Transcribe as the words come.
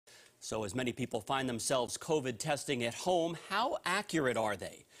So as many people find themselves COVID testing at home, how accurate are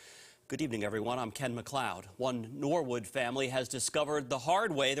they? Good evening, everyone. I'm Ken McLeod. One Norwood family has discovered the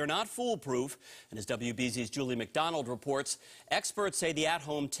hard way they're not foolproof. And as WBZ's Juli McDonald reports, experts say the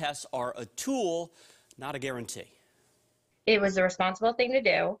at-home tests are a tool, not a guarantee. It was the responsible thing to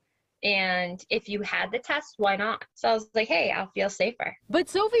do. And if you had the test, why not? So I was like, hey, I'll feel safer. But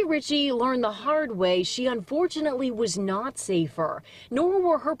Sophie Ritchie learned the hard way she unfortunately was not safer, nor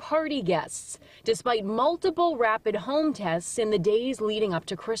were her party guests, despite multiple rapid home tests in the days leading up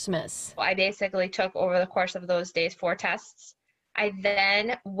to Christmas. I basically took over the course of those days 4 tests. I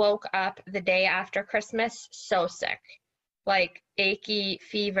then woke up the day after Christmas so sick, like achy,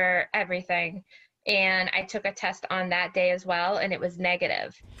 fever, everything. And I took a test on that day as well, and it was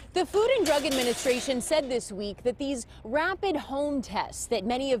negative. The Food and Drug Administration said this week that these rapid home tests that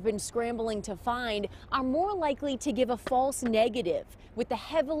many have been scrambling to find are more likely to give a false negative with the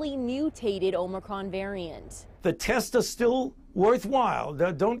heavily mutated Omicron variant. The tests are still worthwhile.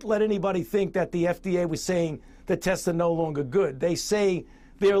 Don't let anybody think that the FDA was saying the tests are no longer good. They say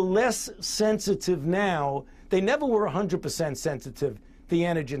they're less sensitive now. They never were 100% sensitive. The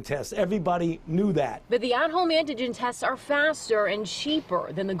antigen tests. Everybody knew that. But the at-home antigen tests are faster and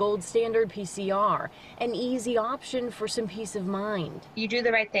cheaper than the gold standard PCR, an easy option for some peace of mind. You do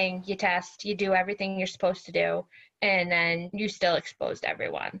the right thing, you test, you do everything you're supposed to do, and then you still exposed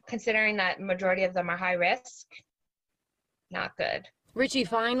everyone. Considering that majority of them are high risk, not good. Ritchie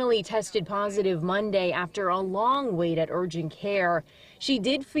finally tested positive Monday after a long wait at urgent care. She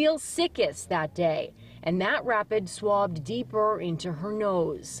did feel sickest that day, and that rapid swabbed deeper into her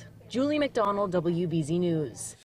nose. Juli McDonald, WBZ News.